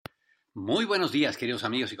Muy buenos días, queridos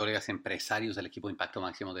amigos y colegas empresarios del equipo Impacto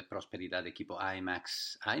Máximo de Prosperidad, equipo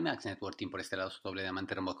IMAX Networking. Por este lado, su doble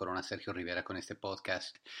diamante Rambo Corona, Sergio Rivera, con este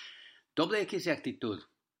podcast. Doble X de actitud.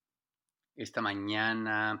 Esta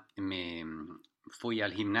mañana me fui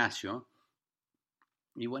al gimnasio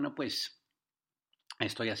y bueno, pues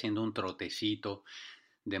estoy haciendo un trotecito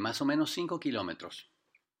de más o menos 5 kilómetros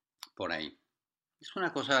por ahí. Es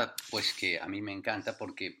una cosa pues que a mí me encanta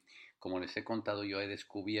porque, como les he contado, yo he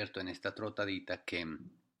descubierto en esta trotadita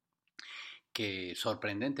que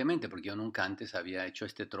sorprendentemente, porque yo nunca antes había hecho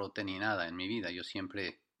este trote ni nada en mi vida, yo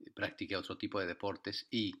siempre practiqué otro tipo de deportes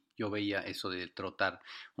y yo veía eso de trotar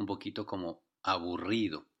un poquito como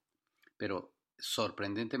aburrido, pero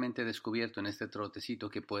sorprendentemente he descubierto en este trotecito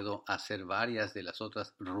que puedo hacer varias de las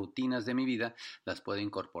otras rutinas de mi vida, las puedo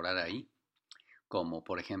incorporar ahí, como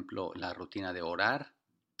por ejemplo la rutina de orar,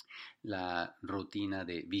 la rutina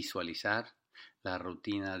de visualizar, la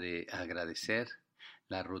rutina de agradecer,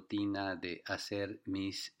 la rutina de hacer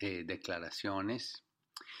mis declaraciones,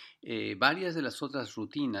 varias de las otras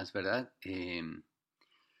rutinas, ¿verdad?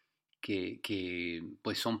 Que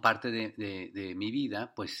pues son parte de mi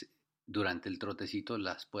vida, pues durante el trotecito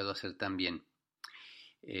las puedo hacer también.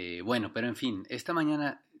 Bueno, pero en fin, esta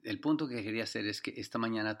mañana, el punto que quería hacer es que esta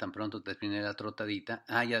mañana tan pronto terminé la trotadita,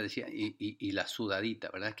 ya decía, y la sudadita,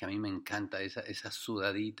 ¿verdad? Que a mí me encanta esa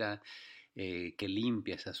sudadita que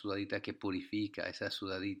limpia, esa sudadita que purifica, esa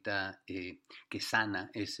sudadita que sana,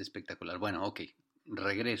 es espectacular. Bueno, ok,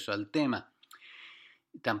 regreso al tema.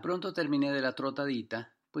 Tan pronto terminé de la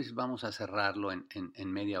trotadita, pues vamos a cerrarlo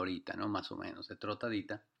en media horita, ¿no? Más o menos, de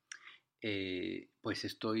trotadita. Pues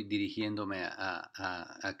estoy dirigiéndome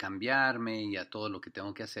a cambiarme y a todo lo que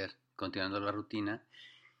tengo que hacer, continuando la rutina.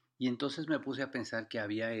 Y entonces me puse a pensar que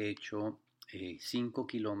había hecho 5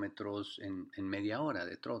 kilómetros en media hora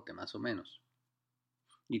de trote, más o menos.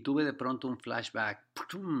 Y tuve de pronto un flashback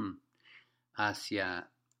 ¡pum!,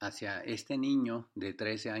 hacia, hacia este niño de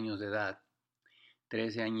 13 años de edad,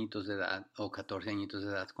 13 añitos de edad o 14 añitos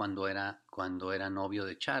de edad cuando era novio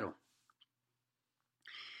de Charo.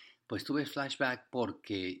 Pues tuve flashback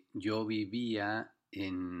porque yo vivía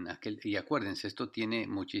en aquel, y acuérdense, esto tiene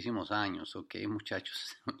muchísimos años, ¿ok,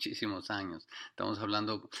 muchachos? Muchísimos años. Estamos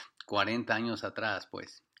hablando 40 años atrás,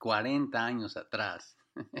 pues, 40 años atrás.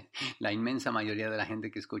 La inmensa mayoría de la gente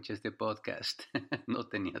que escucha este podcast no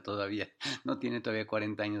tiene todavía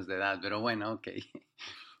 40 años de edad, pero bueno, ok.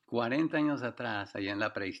 40 años atrás, allá en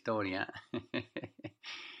la prehistoria,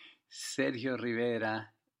 Sergio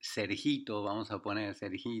Rivera, Sergito, vamos a poner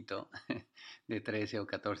Sergito, de 13 o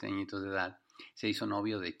 14 añitos de edad, se hizo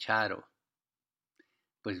novio de Charo.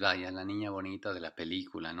 Pues vaya, la niña bonita de la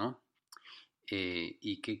película, ¿no?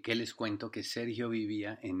 Y que les cuento que Sergio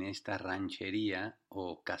vivía en esta ranchería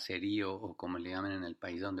o caserío o como le llaman en el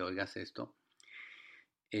país donde oigas esto,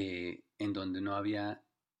 en donde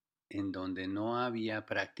no había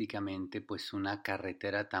prácticamente pues una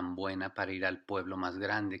carretera tan buena para ir al pueblo más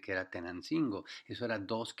grande que era Tenancingo. Eso era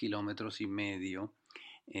 2,5 kilómetros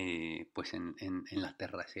pues en la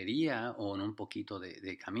terracería o en un poquito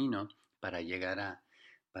de camino para llegar a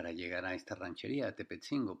esta ranchería, a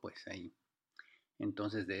Tepetzingo, pues ahí.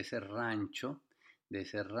 Entonces de ese rancho,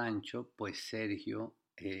 pues Sergio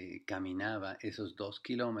caminaba esos 2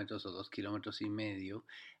 kilómetros o 2,5 kilómetros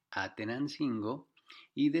a Tenancingo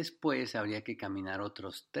y después habría que caminar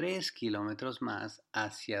otros 3 kilómetros más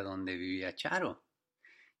hacia donde vivía Charo.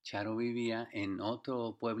 Charo vivía en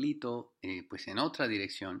otro pueblito, pues en otra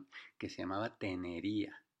dirección que se llamaba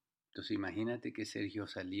Tenería. Entonces imagínate que Sergio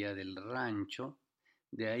salía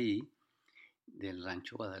de ahí, del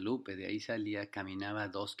rancho Guadalupe, de ahí salía, caminaba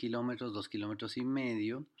 2 kilómetros, 2,5 kilómetros,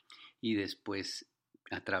 y después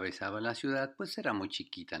atravesaba la ciudad, pues era muy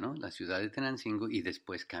chiquita, ¿no? La ciudad de Tenancingo, y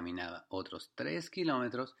después caminaba otros 3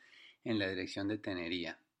 kilómetros en la dirección de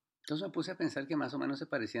Tenería. Entonces me puse a pensar que más o menos se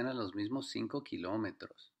parecían a los mismos 5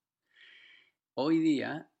 kilómetros. Hoy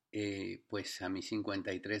día, pues a mis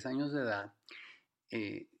 53 años de edad,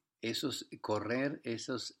 eh, correr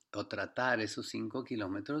esos o tratar esos 5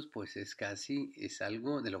 kilómetros, pues es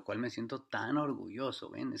algo de lo cual me siento tan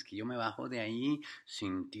orgulloso. ¿Ven? Es que yo me bajo de ahí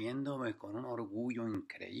sintiéndome con un orgullo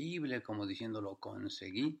increíble, como diciendo lo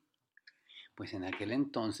conseguí. Pues en aquel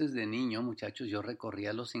entonces de niño, muchachos, yo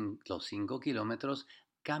recorría los 5 kilómetros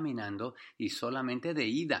caminando y solamente de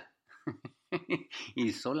ida.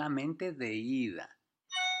 Y solamente de ida.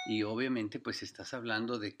 Y obviamente pues estás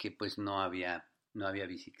hablando de que pues no había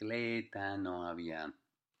bicicleta, no había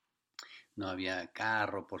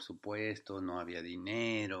carro, por supuesto, no había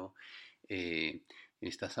dinero.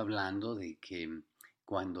 Estás hablando de que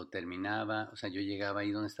Cuando terminaba, o sea, yo llegaba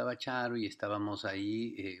ahí donde estaba Charo y estábamos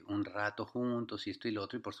ahí un rato juntos y esto y lo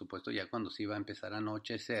otro, y por supuesto ya cuando se iba a empezar a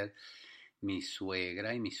anochecer, mi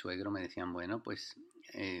suegra y mi suegro me decían, bueno, pues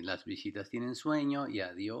las visitas tienen sueño y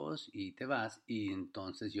adiós y te vas, y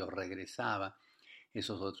entonces yo regresaba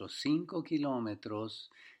esos otros 5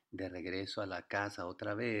 kilómetros de regreso a la casa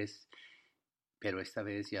otra vez, pero esta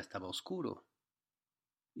vez ya estaba oscuro.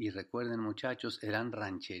 Y recuerden, muchachos, eran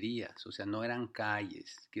rancherías, o sea, no eran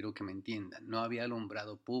calles, quiero que me entiendan. No había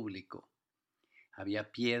alumbrado público,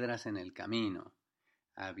 había piedras en el camino,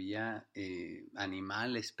 había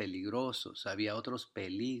animales peligrosos, había otros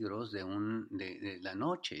peligros de la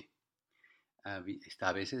noche. A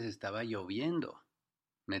veces estaba lloviendo.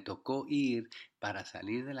 Me tocó ir para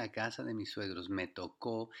salir de la casa de mis suegros. Me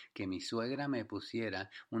tocó que mi suegra me pusiera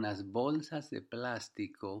unas bolsas de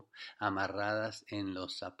plástico amarradas en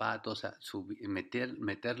los zapatos,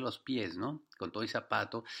 meter los pies, ¿no? Con todo el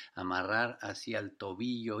zapato, amarrar hacia el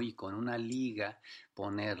tobillo y con una liga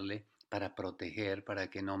ponerle para proteger, para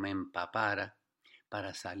que no me empapara,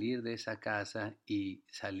 para salir de esa casa y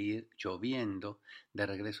salir lloviendo de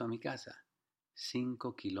regreso a mi casa.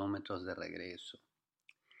 5 kilómetros de regreso.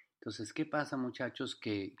 Entonces, ¿qué pasa, muchachos?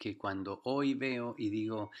 Que cuando hoy veo y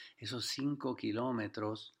digo esos 5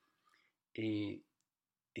 kilómetros, eh,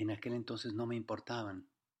 en aquel entonces no me importaban.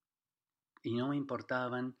 Y no me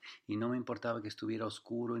importaban, y no me importaba que estuviera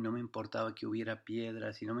oscuro, y no me importaba que hubiera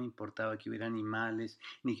piedras, y no me importaba que hubiera animales,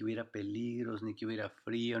 ni que hubiera peligros, ni que hubiera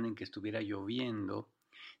frío, ni que estuviera lloviendo,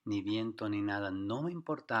 ni viento, ni nada. No me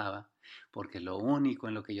importaba, porque lo único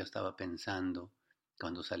en lo que yo estaba pensando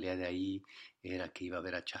cuando salía de ahí era que iba a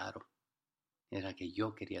ver a Charo. Era que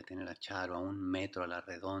yo quería tener a Charo a 1 metro a la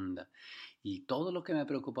redonda, y todo lo que me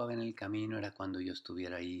preocupaba en el camino era cuando yo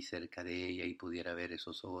estuviera ahí cerca de ella y pudiera ver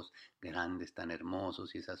esos ojos grandes tan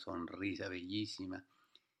hermosos y esa sonrisa bellísima,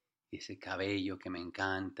 ese cabello que me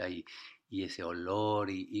encanta y ese olor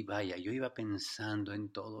y vaya, yo iba pensando en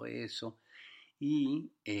todo eso y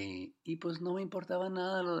pues no me importaba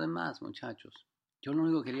nada lo demás, muchachos. Yo lo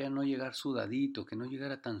único que quería era no llegar sudadito, que no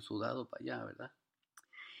llegara tan sudado para allá, ¿verdad?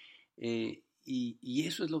 Y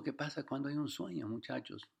eso es lo que pasa cuando hay un sueño,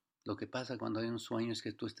 muchachos. Lo que pasa cuando hay un sueño es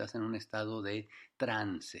que tú estás en un estado de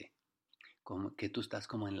trance, como que tú estás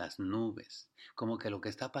como en las nubes, como que lo que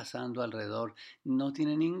está pasando alrededor no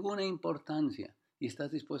tiene ninguna importancia y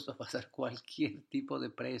estás dispuesto a pasar cualquier tipo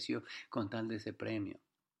de precio con tal de ese premio.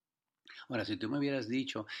 Ahora, si tú me hubieras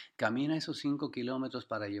dicho, camina esos 5 kilómetros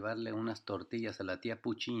para llevarle unas tortillas a la tía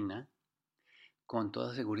Puchina, con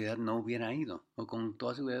toda seguridad no hubiera ido, o con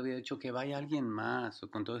toda seguridad hubiera dicho que vaya alguien más,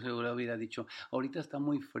 o con toda seguridad hubiera dicho, ahorita está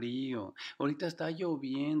muy frío, ahorita está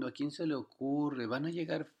lloviendo, ¿a quién se le ocurre? Van a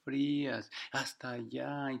llegar frías hasta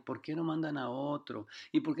allá, ¿y por qué no mandan a otro?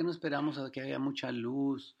 ¿Y por qué no esperamos a que haya mucha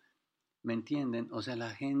luz? ¿Me entienden? O sea,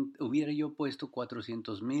 la gente, hubiera yo puesto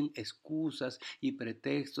 400,000 excusas y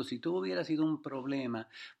pretextos y todo hubiera sido un problema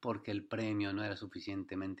porque el premio no era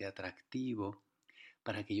suficientemente atractivo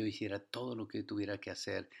para que yo hiciera todo lo que tuviera que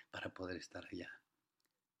hacer para poder estar allá.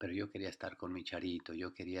 Pero yo quería estar con mi Charito,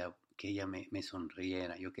 yo quería que ella me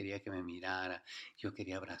sonriera, yo quería que me mirara, yo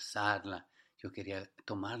quería abrazarla, yo quería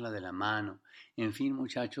tomarla de la mano. En fin,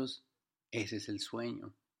 muchachos, ese es el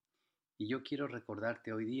sueño. Y yo quiero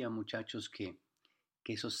recordarte hoy día, muchachos, que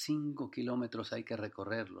esos 5 kilómetros hay que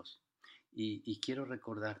recorrerlos. Y quiero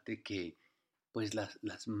recordarte que pues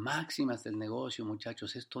las máximas del negocio,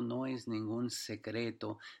 muchachos, esto no es ningún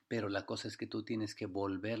secreto, pero la cosa es que tú tienes que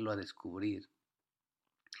volverlo a descubrir.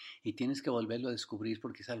 Y tienes que volverlo a descubrir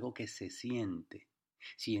porque es algo que se siente.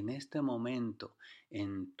 Si en este momento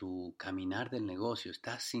en tu caminar del negocio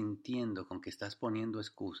estás sintiendo con que estás poniendo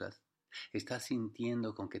excusas, estás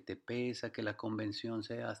sintiendo con que te pesa que la convención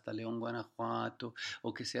sea hasta León, Guanajuato,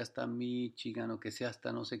 o que sea hasta Michigan, o que sea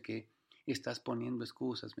hasta no sé qué, estás poniendo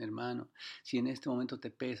excusas, mi hermano. Si en este momento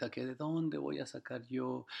te pesa que de dónde voy a sacar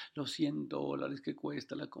yo los $100 que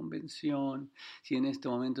cuesta la convención, si en este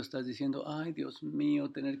momento estás diciendo, ay Dios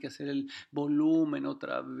mío, tener que hacer el volumen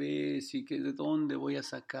otra vez y que de dónde voy a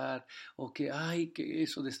sacar, o que, ay, que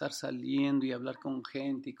eso de estar saliendo y hablar con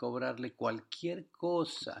gente y cobrarle cualquier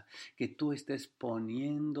cosa que tú estés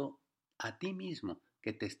poniendo a ti mismo,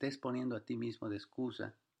 que te estés poniendo a ti mismo de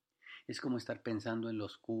excusa, es como estar pensando en lo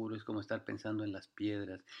oscuro, es como estar pensando en las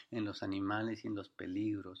piedras, en los animales y en los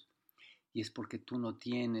peligros. Y es porque tú no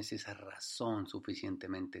tienes esa razón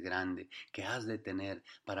suficientemente grande que has de tener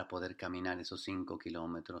para poder caminar esos 5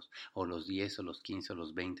 kilómetros, o los 10, o los 15, o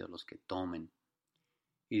los 20, o los que tomen.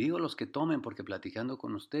 Y digo los que tomen porque platicando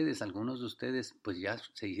con ustedes, algunos de ustedes pues ya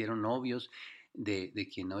se hicieron novios de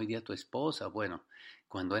quien hoy día tu esposa. Bueno,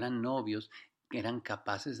 cuando eran novios eran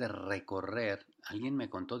capaces de recorrer, alguien me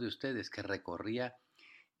contó de ustedes que recorría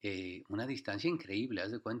una distancia increíble, haz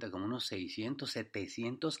de cuenta, como unos 600,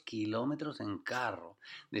 700 kilómetros en carro,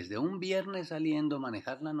 desde un viernes saliendo,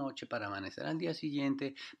 manejar la noche para amanecer al día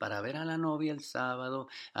siguiente, para ver a la novia el sábado,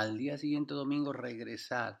 al día siguiente domingo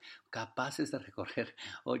regresar, capaces de recorrer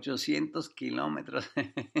 800 kilómetros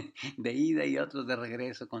de ida y otros de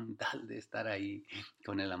regreso con tal de estar ahí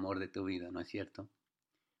con el amor de tu vida, ¿no es cierto?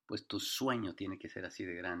 Pues tu sueño tiene que ser así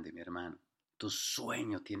de grande, mi hermano. Tu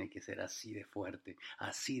sueño tiene que ser así de fuerte,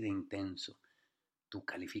 así de intenso. Tu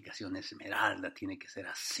calificación esmeralda tiene que ser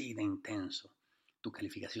así de intenso. Tu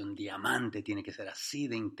calificación diamante tiene que ser así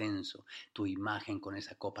de intenso. Tu imagen con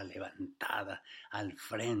esa copa levantada al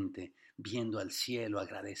frente, viendo al cielo,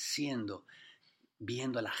 agradeciendo,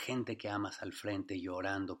 viendo a la gente que amas al frente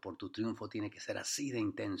llorando por tu triunfo tiene que ser así de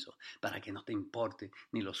intenso para que no te importe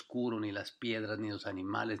ni lo oscuro, ni las piedras, ni los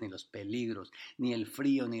animales, ni los peligros, ni el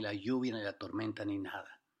frío, ni la lluvia, ni la tormenta, ni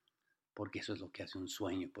nada. Porque eso es lo que hace un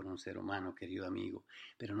sueño por un ser humano, querido amigo.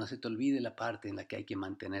 Pero no se te olvide la parte en la que hay que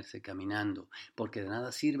mantenerse caminando, porque de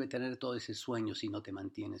nada sirve tener todo ese sueño si no te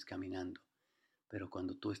mantienes caminando. Pero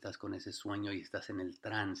cuando tú estás con ese sueño y estás en el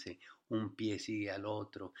trance, un pie sigue al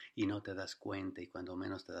otro y no te das cuenta y cuando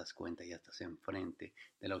menos te das cuenta ya estás enfrente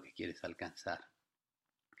de lo que quieres alcanzar.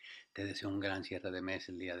 Te deseo un gran cierre de mes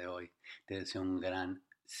el día de hoy. Te deseo un gran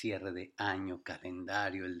cierre de año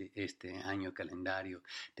calendario, este año calendario.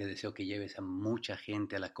 Te deseo que lleves a mucha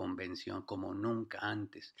gente a la convención como nunca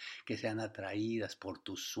antes, que sean atraídas por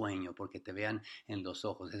tu sueño, porque te vean en los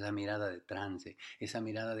ojos, esa mirada de trance, esa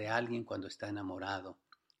mirada de alguien cuando está enamorado.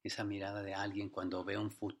 Esa mirada de alguien cuando ve un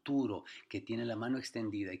futuro que tiene la mano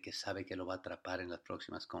extendida y que sabe que lo va a atrapar en las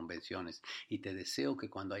próximas convenciones. Y te deseo que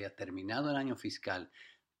cuando haya terminado el año fiscal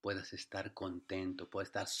puedas estar contento, puedas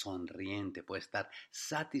estar sonriente, puedas estar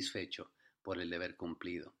satisfecho por el deber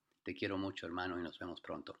cumplido. Te quiero mucho, hermano, y nos vemos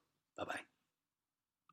pronto. Bye bye.